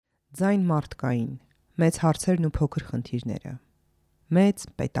Ձայն մարդկային, մեծ հարցերն ու փոքր խնդիրները։ Մեծ,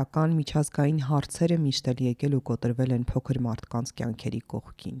 պետական, միջազգային հարցերը միշտ էլ եկել ու կոտրվել են փոքր մարդկանց կյանքերի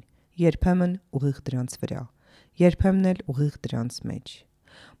կողքին, երբեմն ուղիղ դրանց վրա, երբեմն էլ ուղիղ դրանց մեջ։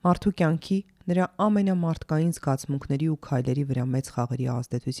 Մարդու կյանքի, նրա ամենամարդկային զգացմունքների ու քայլերի վրա մեծ խաղերի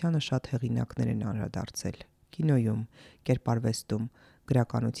ազդեցությանը շատ հեղինակներ են անդրադարձել կինոյում, կերպարվեստում,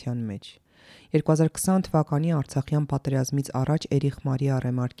 գրականության մեջ։ 2020 թվականի Արցախյան պատերազմից առաջ Էրիխ Մարիա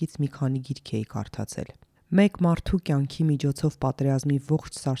Ռեմարկից մի քանի գիրք էի կարդացել։ Մեկ մարդու կյանքի միջոցով պատերազմի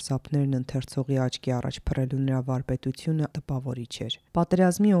ողջ սարսափներն ընթերցողի աչքի առաջ փռելու նրա վարպետությունը տպավորիչ էր։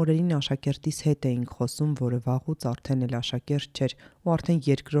 Պատերազմի օրերին աշակերտիս հետ էինք խոսում, որը վաղուց արդեն էլ աշակերտ չէր ու արդեն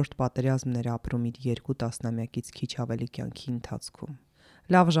երկրորդ պատերազմն էր ապրում իր 2 տասնամյակից քիչ ավելի կյանքի ընթացքում։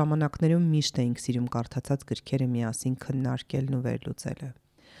 Լավ ժամանակներում միշտ էինք սիրում կարդացած գրքերը միասին քննարկելն ու վերլուծելը։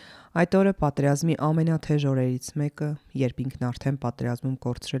 Այդ օրը պատերազմի ամենաթեժ օրերից մեկը, երբ ինքն արդեն պատերազմում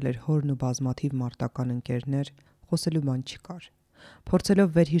կորցրել էր հորն ու բազմաթիվ մարտական ընկերներ, խոսելու բան չկար։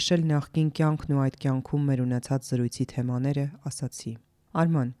 Փորձելով վերհիշել նախկին կյանքն ու այդ կյանքում մեր ունեցած զրույցի թեմաները, ասացի.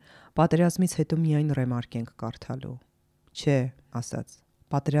 «Արման, պատերազմից հետո միայն ռեմարկ ենք կարդալու»։ «Չէ», ասաց,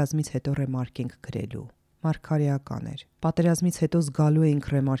 «պատերազմից հետո ռեմարկ ենք գրելու»։ Մարգարեական էր։ Պատերազմից հետո զգալու էինք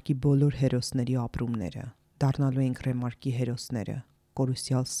ռեմարկի բոլոր հերոսների ապրումները, դառնալու էինք ռեմարկի հերոսները։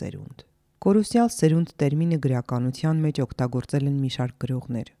 Կորուսյալ սերունդ։ Կորուսյալ սերունդ տերմինը գրականության մեջ օգտագործել են մի շարք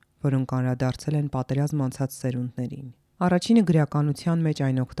գրողներ, որոնք անդրադարձել են պատերազմ անցած սերունդներին։ Առաջինը գրականության մեջ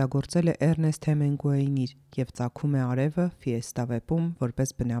այն օգտագործել է Էրնեստ Հեմինգուեյն եւ Ծագում է արևը Ֆիեստա վեպում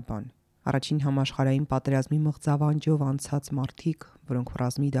որպես բնաբան։ Առաջին համաշխարհային պատերազմի մղձավանջով անցած մարդիկ, որոնք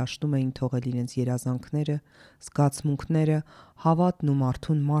ռազմի դաշտում էին թողել իրենց երազանքները, զգացմունքները, հավատն ու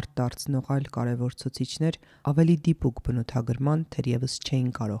մարդուն մարդ դարձնող այլ կարևոր ցուցիչներ, ավելի դիպուկ բնութագրման թերևս չէին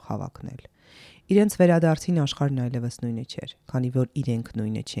կարող հավակնել։ Իրենց վերադարձին աշխարհն այլևս նույնը չէր, քանի որ իրենք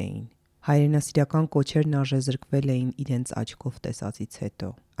նույնը չէին։ Հայրենասիրական կոչերն արժեզրկվել էին իրենց աչքով տեսածից հետո։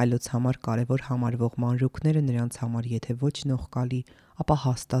 Այլոց համար կարևոր համարվող մանրուքները նրանց համար եթե ոչ նողկալի, ապա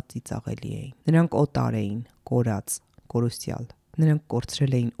հաստատ ծիծաղելի էին։ Նրանք օտար էին, կորած, կորուսյալ։ Նրանք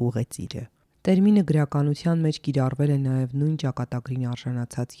կորցրել էին ուղեծիրը։ Տերմինը գրականության մեջ կիրառվել է նաև նույն ճակատագրին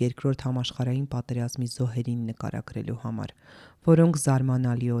արժանացած երկրորդ համաշխարհային պատերազմի զոհերին նկարագրելու համար, որոնք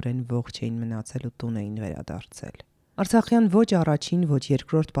զարմանալիորեն ողջ էին մնացել ու տուն էին վերադարձել։ Արցախյան ոչ առաջին, ոչ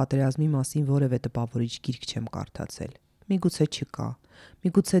երկրորդ պատերազմի մասին որևէ տպավորիչ գիրք չեմ կարդացել։ Միգուցե չկա,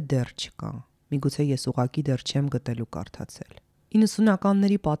 միգուցե դեռ չկա, միգուցե ես ուղղակի դեռ չեմ գտել ու կարդացել։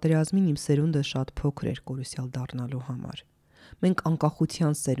 90-ականների պատերազմին իմ սերունդը շատ փոքր էր կորուսյալ դառնալու համար։ Մենք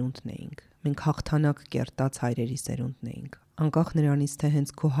անկախության սերունդն էինք, մենք հաղթանակ կերտած հայրերի սերունդն էինք, անկախ նրանից, թե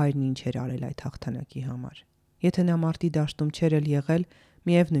հենց քո հայրն ինչ էր արել այդ հաղթանակի համար։ Եթե նա մարտի դաշտում չէր եղել,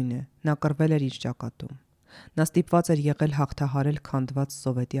 միևնույն է, նա կռվել էր իր ճակատում։ Նա ստիպված էր եղել հաղթահարել քանդված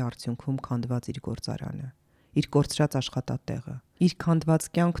սովետի արդյունքում քանդված իր գործարանը, իր կորցրած աշխատատեղը, իր քանդված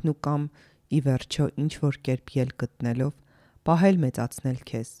կյանքն ու կամ ի վերջո ինչ որ կերպ ելք գտնելով, պահել մեծացնել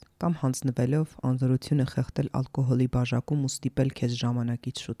քեզ, կամ հանձնվելով անզորությունը խեղդել ալկոհոլի բաժակում ու ստիպել քեզ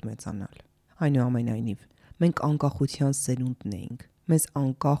ժամանակից շուտ մեծանալ։ Այնուամենայնիվ, մենք անկախության սերունդն էինք, մեզ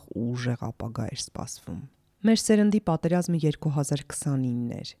անկախ ու ուժեղ ապագա էր սպասվում։ Մեր սերնդի պատերազմը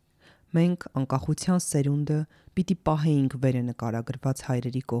 2029 էր։ Մենք անկախության սերունդը պիտի պահեինք վերը նկարագրված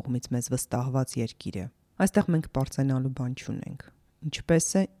հայրերի կողմից մեզ վստահված երկիրը։ Այստեղ մենք պարծենալու բան չունենք։ Ինչպես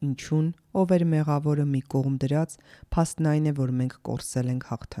է, ինչուն, ով էր մեղավորը մի կողմ դրած, փաստն այն է, որ մենք կորցրել ենք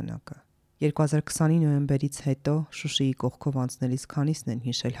հաղթանակը։ 2020-ի նոյեմբերից հետո Շուշիի կողքով անցնելիս քանիսն են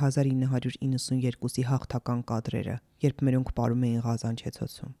հիշել 1992-ի հաղթական կադրերը, երբ մերոնք պարում էին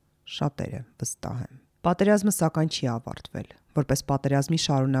Ղազանչեցոցում։ Շատերը, վստահ եմ։ Պատերազմը սակայն չի ավարտվել։ Որպես պատերազմի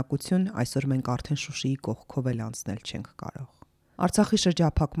շարունակություն, այսօր մենք արդեն Շուշիի կողքով էլ անցնել չենք կարող։ Արցախի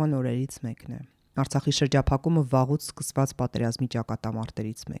շրջափակման օրերից մեկն է։ Արցախի շրջափակումը վաղուց սկսված պատերազմի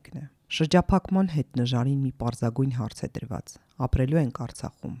ճակատամարտերից մեկն է։ Շրջափակման հետ նժարին մի պարզագույն հարց է դրված. ապրելու ենք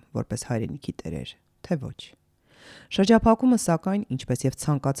Արցախում, որպես հայրենիքի տերեր, թե ոչ։ Շրջափակումը սակայն, ինչպես եւ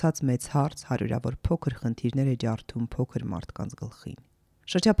ցանկացած մեծ հարց, հարյուրավոր փոքր խնդիրներ է ջարդում փոքր մարդկանց գլխին։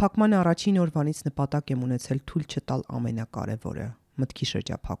 Շրջափակման առաջին օրվանից նպատակ եմ ունեցել թույլ չտալ ամենակարևորը՝ մտքի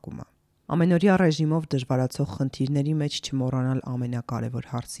շրջափակումը։ Ամենօրյա ռեժիմով դժվարացող խնդիրների մեջ չմոռանալ ամենակարևոր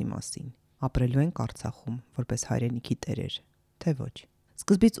հարցի մասին։ Ապրելու ենք Արցախում, որպես հայրենիքի տերեր, թե ոչ։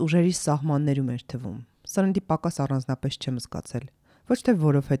 Սկզբից ուժերի սահմաններում էր թվում։ Սրնդի պակաս առանձնապես չեմ զգացել։ Ոչ թե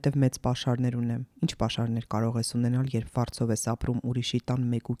որովհետև մեծ պաշարներ ունեմ։ Ինչ պաշարներ կարող ես ունենալ, երբ վարձով ես ապրում ուրիշի տան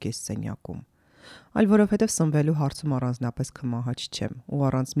 1.5 սենյակում։ Այլ որովհետև սնվելու հարցում առանձնապես քմահաճ չեմ ու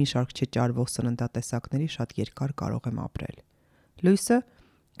առանց մի շարք չճարվող սննդատեսակների շատ երկար կարող եմ ապրել։ Լույսը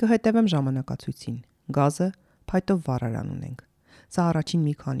կհետևեմ ժամանակացույցին, գազը փայտով վառարան ունենք։ Սա առաջին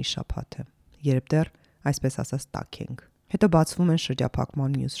մի քանի շաբաթ է, երբ դեռ, այսպես ասած, տաք ենք։ Հետո բացվում են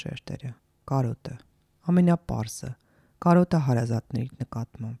շրջափակման մյուս շերտերը։ Կարոտը, ամենապարզը, կարոտը հարազատների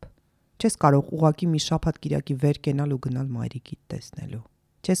նկատմամբ։ Չես կարող ուղակի մի շաբաթ կիրակի վեր կենալ ու գնալ մայրիկիդ տեսնելու։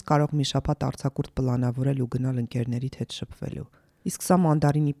 Չես կարող մի շաբաթ արձակուրդ պլանավորել ու գնալ ընկերներիդ հետ շփվելու։ Իսկ սա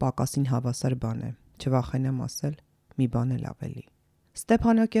մանդարինի պակասին հավասար բան է, չվախենամ ասել, մի բան էլ ավելի։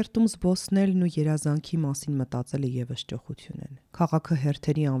 Ստեփանակերտում զբոսնելն ու երազանքի մասին մտածելը եւս ճոխություն են։ Քաղաքը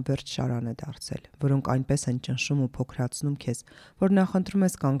հերթերի անվերջ շարան է դարձել, որոնք այնպես են ճնշում ու փոքրացնում քեզ, որ նախընտրում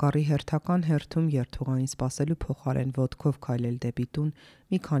ես կանգառի հերթական հերթում երթուղային սպասելու փոխարեն ոտքով քայլել դեպի տուն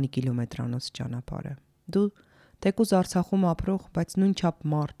մի քանի կիլոմետրանոց ճանապարհը։ Դու թեկուզ Արցախում ապրող, բայց նույնչափ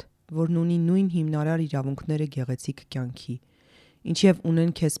մարդ, որն ունի նույն հիմնարար իրավունքները գեղեցիկ կյանքի, ինչև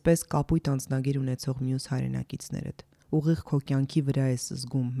ունեն քեզպես կապույտ անձնագիր ունեցող մյուս հայրենակիցներդ։ Ուղիղ քո կյանքի վրա ես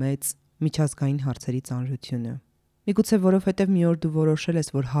զգում մեծ միջազգային հարցերի ծանրությունը։ Միգուցե որովհետև մի օր դու որոշել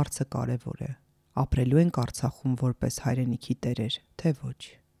ես, որ հարցը կարևոր է։ Ապրելու ենք Արցախում որպես հայրենիքի տերեր, թե ոչ։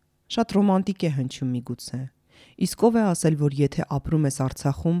 Շատ ռոմանտիկ է հնչում միգուցե։ Իսկ ով է ասել, որ եթե ապրում ես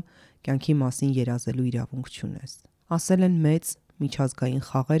Արցախում, կյանքի մասին երազելու իրավունք չունես։ Ասել են մեծ միջազգային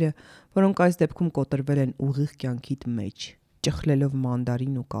խաղերը, որոնք այս դեպքում կոտրվել են ուղիղ կյանքիդ մեջ, ճխլելով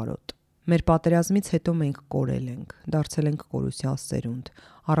մանդարին ու կարոտ։ Մեր պատերազմից հետո մենք կորել ենք, դարձել ենք կորուսյալ սերունդ,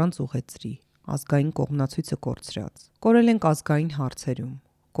 առանց ուղեծրի, ազգային կողմնացույցը կորցրած։ Կորել ենք ազգային հարցերում,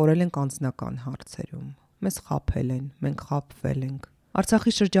 կորել ենք անձնական հարցերում։ Մեզ խաբել են, մենք խաբվել ենք։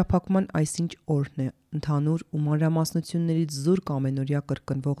 Արցախի շրջափակման այսինչ օրն է, ընդհանուր ու մանրամասնություններից զուրկ ամենօրյա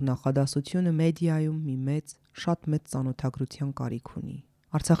կրկնվող նախադասությունը մեդիայում մի մեծ, շատ մեծ ծանոթագրության կարիք ունի։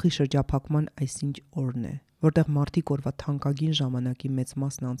 Արցախի շրջափակման այսինչ օրն է, որտեղ մարդիկ օրվա թանկագին ժամանակի մեծ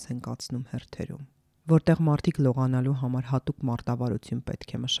մասն անց են կացնում հերթերում, որտեղ մարդիկ լողանալու համար հատուկ մարտավարություն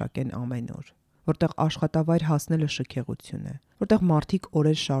պետք է մշակեն ամեն օր, որտեղ աշխատավայր հասնելը շքեղություն է, որտեղ մարդիկ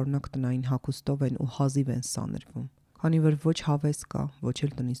օրեր շարունակ տնային հագուստով են ու հազիվ են սանրվում, քանի որ ոչ հավես կա, ոչ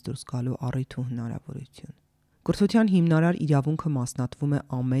էլ տնից դուրս գալու առիթ ու հնարավորություն։ Կրթության հիմնարար իրավունքը մասնատվում է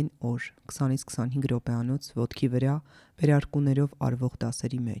ամեն օր 20-ից 25 րոպեանոց ոտքի վրա վերարկուներով արվող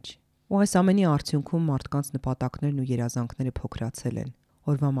դասերի մեջ։ Ու այս ամենի արդյունքում մարդկանց նպատակներն ու երազանքները փոքրացել են,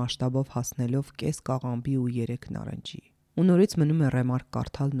 օրվա մասշտաբով հասնելով կես կաղամբի ու 3 նարնջի։ Ու նորից մնում է ռեմարկ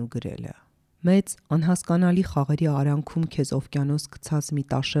կարդալն ու գրելը։ Մեծ անհասկանալի խաղերի արանքում քեզ օվկիանոս գցած մի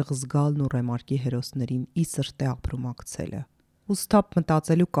տաշեղ զգալն ու ռեմարկի հերոսներին ի սրտե ապրումակցելը։ Ու ստապ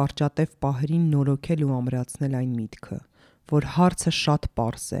մտածելու կարճատև պահերին նորոգել ու ամրացնել այն միտքը, որ հարցը շատ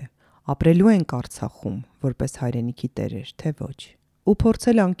պարզ է. ապրելու ենք Արցախում որպես հայրենիքի տերեր, թե ոչ։ Ու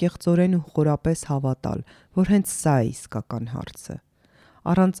փորձել անկեղծորեն ու խորապես հավատալ, որ հենց սա է իսկական հարցը։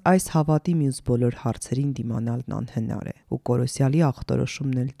 Առանց այս հավատի մյուս բոլոր հարցերին դիմանալն անհնար է, ու կորոսյալի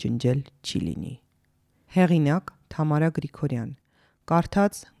ախտորոշումն էլ ջնջել չի լինի։ Հեղինակ Թամարա Գրիգորյան,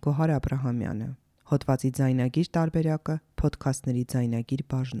 կարդաց Գոհար Աբրահամյանը, հոդվածի ձայնագիր տարբերակը Փոդքասթների ձայնագիր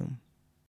բաժնում։